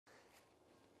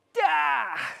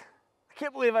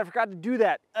can't believe I forgot to do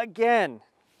that again.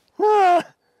 Ah,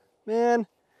 man,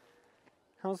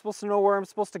 how am I supposed to know where I'm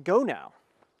supposed to go now?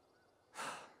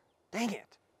 Dang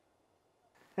it.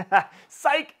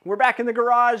 Psych! We're back in the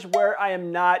garage where I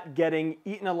am not getting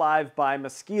eaten alive by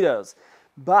mosquitoes.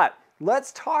 But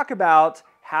let's talk about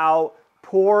how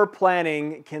poor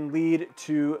planning can lead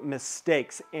to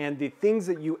mistakes and the things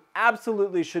that you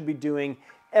absolutely should be doing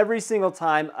every single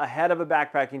time ahead of a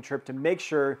backpacking trip to make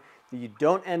sure that you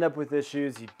don't end up with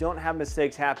issues, you don't have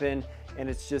mistakes happen, and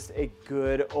it's just a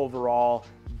good overall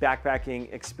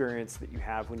backpacking experience that you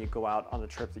have when you go out on the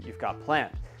trip that you've got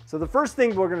planned. So the first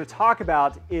thing we're going to talk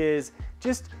about is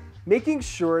just making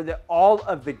sure that all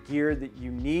of the gear that you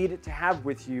need to have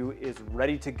with you is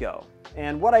ready to go.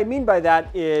 And what I mean by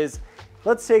that is,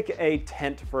 let's take a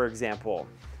tent, for example.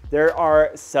 There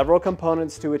are several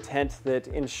components to a tent that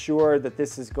ensure that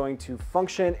this is going to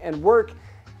function and work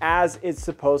as it's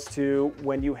supposed to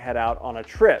when you head out on a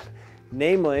trip.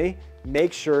 Namely,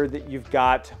 make sure that you've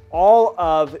got all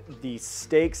of the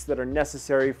stakes that are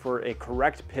necessary for a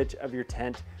correct pitch of your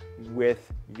tent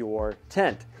with your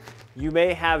tent. You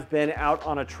may have been out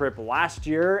on a trip last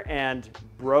year and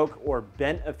broke or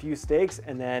bent a few stakes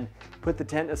and then put the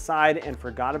tent aside and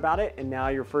forgot about it, and now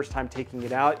your first time taking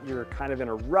it out, you're kind of in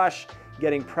a rush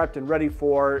getting prepped and ready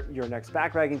for your next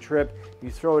backpacking trip.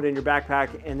 You throw it in your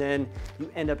backpack and then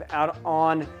you end up out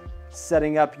on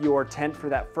setting up your tent for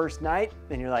that first night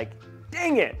and you're like,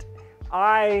 dang it,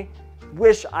 I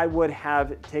wish I would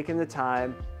have taken the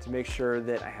time to make sure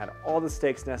that I had all the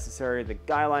stakes necessary, the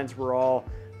guy lines were all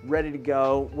ready to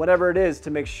go, whatever it is to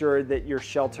make sure that your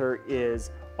shelter is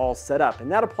all set up.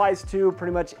 And that applies to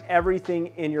pretty much everything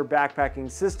in your backpacking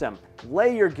system.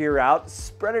 Lay your gear out,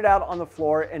 spread it out on the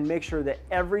floor, and make sure that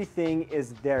everything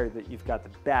is there, that you've got the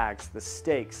bags, the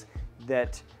stakes,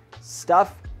 that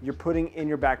stuff you're putting in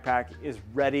your backpack is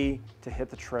ready to hit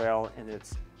the trail and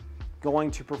it's going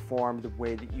to perform the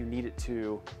way that you need it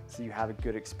to so you have a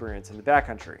good experience in the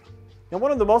backcountry. Now,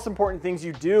 one of the most important things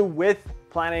you do with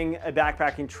planning a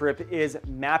backpacking trip is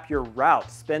map your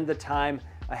route. Spend the time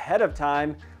ahead of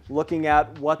time looking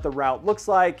at what the route looks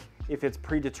like, if it's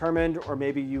predetermined, or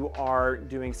maybe you are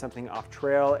doing something off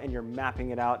trail and you're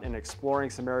mapping it out and exploring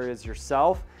some areas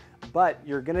yourself, but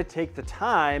you're gonna take the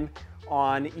time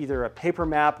on either a paper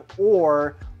map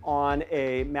or on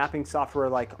a mapping software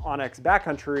like onX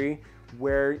Backcountry,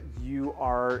 where you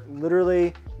are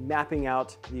literally mapping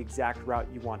out the exact route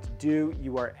you want to do.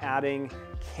 You are adding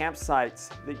campsites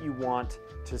that you want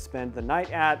to spend the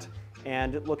night at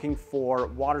and looking for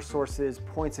water sources,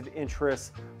 points of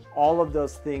interest, all of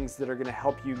those things that are going to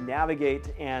help you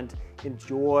navigate and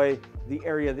enjoy the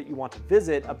area that you want to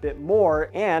visit a bit more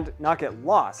and not get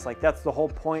lost. Like, that's the whole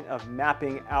point of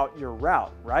mapping out your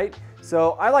route, right?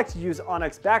 So I like to use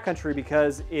onX Backcountry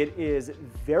because it is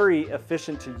very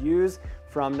efficient to use,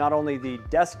 from not only the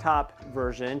desktop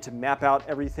version to map out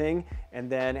everything and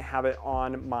then have it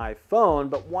on my phone,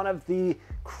 but one of the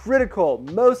critical,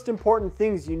 most important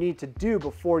things you need to do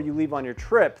before you leave on your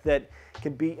trip that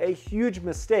can be a huge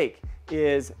mistake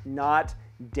is not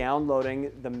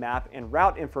downloading the map and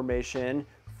route information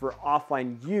for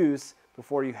offline use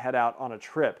before you head out on a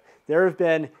trip. There have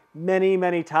been many,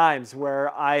 many times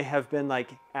where I have been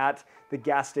like at the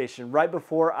gas station right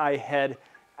before I head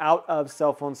out of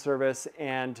cell phone service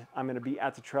and I'm gonna be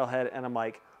at the trailhead and I'm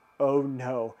like, oh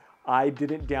no, I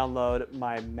didn't download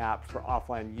my map for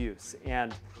offline use.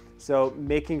 And so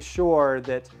making sure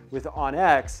that with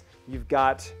onX, you've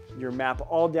got your map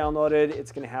all downloaded.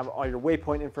 It's gonna have all your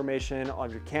waypoint information, all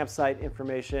your campsite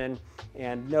information,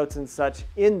 and notes and such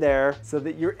in there so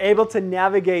that you're able to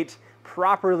navigate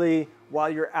properly while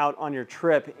you're out on your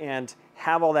trip and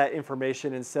have all that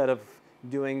information, instead of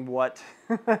doing what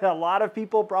a lot of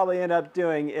people probably end up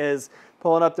doing, is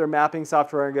pulling up their mapping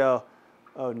software and go,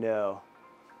 oh no,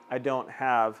 I don't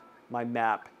have my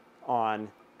map on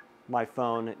my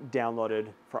phone downloaded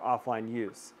for offline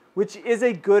use. Which is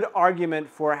a good argument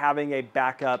for having a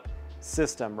backup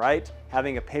system, right?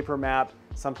 Having a paper map,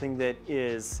 something that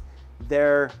is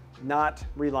there, not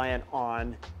reliant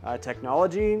on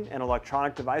technology and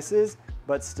electronic devices,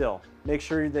 but still make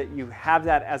sure that you have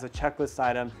that as a checklist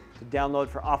item to download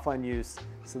for offline use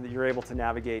so that you're able to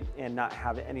navigate and not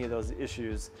have any of those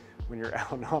issues when you're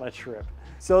out on a trip.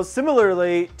 So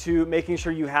similarly to making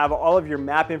sure you have all of your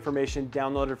map information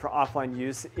downloaded for offline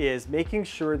use is making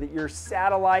sure that your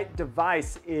satellite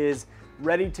device is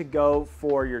ready to go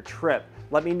for your trip.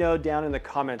 Let me know down in the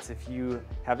comments if you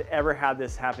have ever had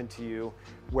this happen to you,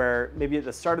 where maybe at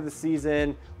the start of the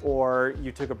season or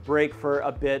you took a break for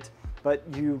a bit, but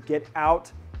you get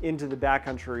out into the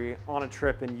backcountry on a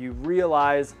trip and you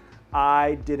realize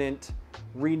I didn't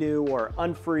renew or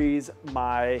unfreeze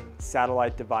my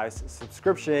satellite device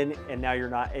subscription, and now you're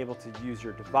not able to use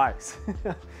your device.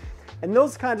 And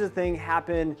those kinds of things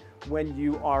happen when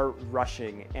you are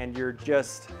rushing and you're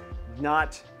just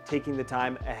not taking the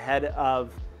time ahead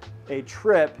of a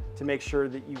trip to make sure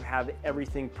that you have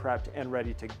everything prepped and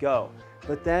ready to go.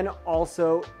 But then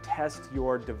also test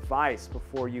your device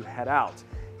before you head out.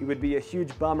 It would be a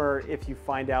huge bummer if you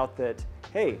find out that,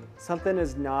 hey, something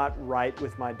is not right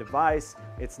with my device.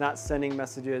 It's not sending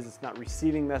messages, it's not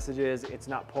receiving messages, it's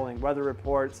not pulling weather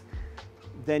reports.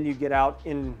 Then you get out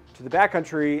into the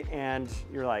backcountry and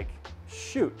you're like,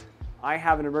 shoot, I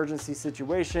have an emergency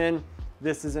situation.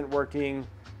 This isn't working.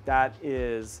 That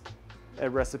is a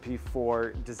recipe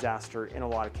for disaster in a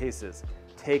lot of cases.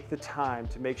 Take the time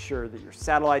to make sure that your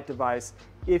satellite device,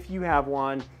 if you have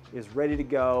one, is ready to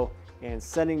go and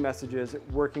sending messages,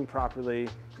 working properly,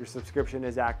 your subscription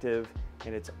is active,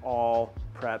 and it's all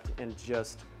prepped and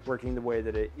just working the way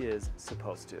that it is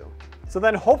supposed to. So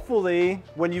then hopefully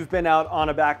when you've been out on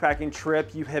a backpacking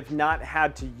trip, you have not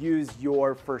had to use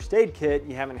your first aid kit.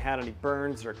 You haven't had any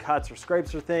burns or cuts or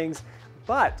scrapes or things.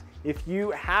 But if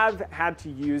you have had to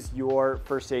use your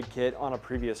first aid kit on a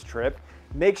previous trip,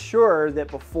 make sure that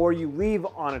before you leave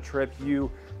on a trip,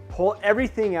 you pull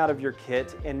everything out of your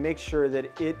kit and make sure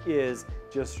that it is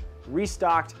just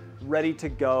restocked, ready to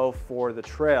go for the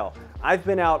trail. I've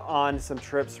been out on some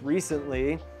trips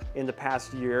recently in the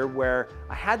past year where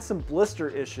I had some blister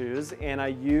issues and I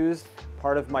used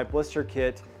part of my blister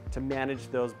kit to manage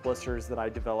those blisters that I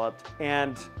developed.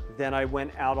 And then I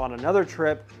went out on another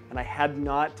trip and I had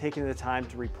not taken the time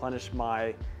to replenish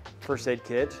my first aid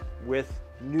kit with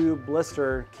new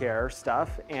blister care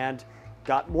stuff and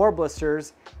got more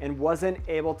blisters and wasn't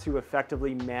able to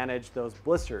effectively manage those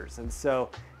blisters. And so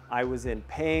I was in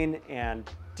pain and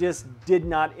just did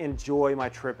not enjoy my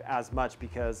trip as much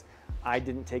because I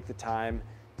didn't take the time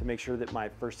to make sure that my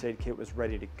first aid kit was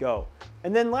ready to go.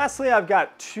 And then lastly, I've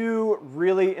got two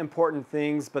really important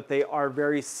things, but they are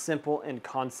very simple in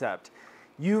concept.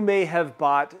 You may have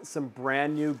bought some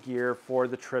brand new gear for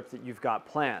the trip that you've got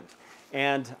planned.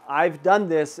 And I've done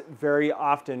this very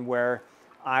often where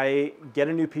I get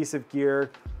a new piece of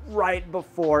gear right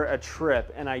before a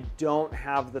trip and I don't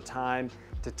have the time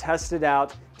to test it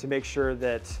out to make sure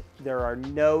that there are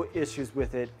no issues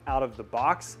with it out of the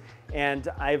box. And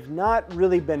I've not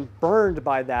really been burned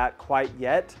by that quite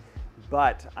yet,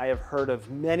 but I have heard of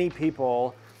many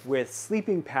people with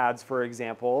sleeping pads, for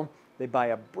example. They buy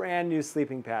a brand new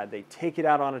sleeping pad, they take it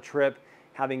out on a trip,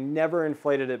 having never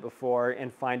inflated it before,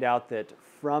 and find out that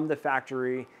from the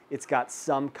factory, it's got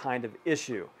some kind of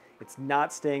issue. It's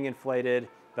not staying inflated,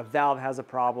 the valve has a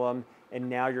problem, and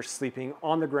now you're sleeping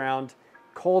on the ground,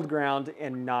 cold ground,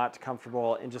 and not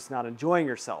comfortable and just not enjoying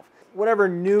yourself. Whatever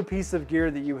new piece of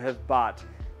gear that you have bought,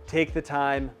 take the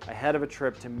time ahead of a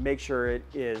trip to make sure it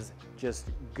is just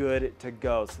good to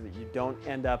go so that you don't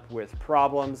end up with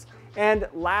problems. And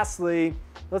lastly,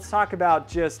 let's talk about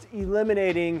just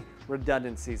eliminating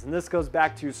redundancies. And this goes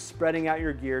back to spreading out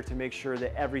your gear to make sure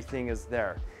that everything is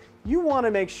there. You want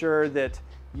to make sure that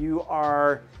you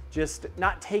are just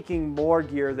not taking more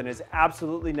gear than is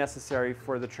absolutely necessary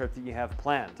for the trip that you have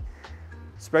planned.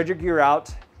 Spread your gear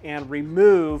out and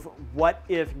remove what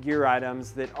if gear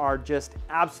items that are just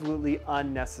absolutely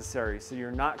unnecessary so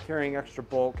you're not carrying extra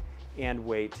bulk and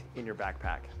weight in your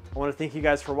backpack. I want to thank you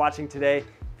guys for watching today.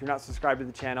 If you're not subscribed to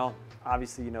the channel,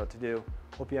 obviously you know what to do.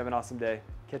 Hope you have an awesome day.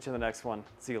 Catch you in the next one.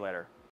 See you later.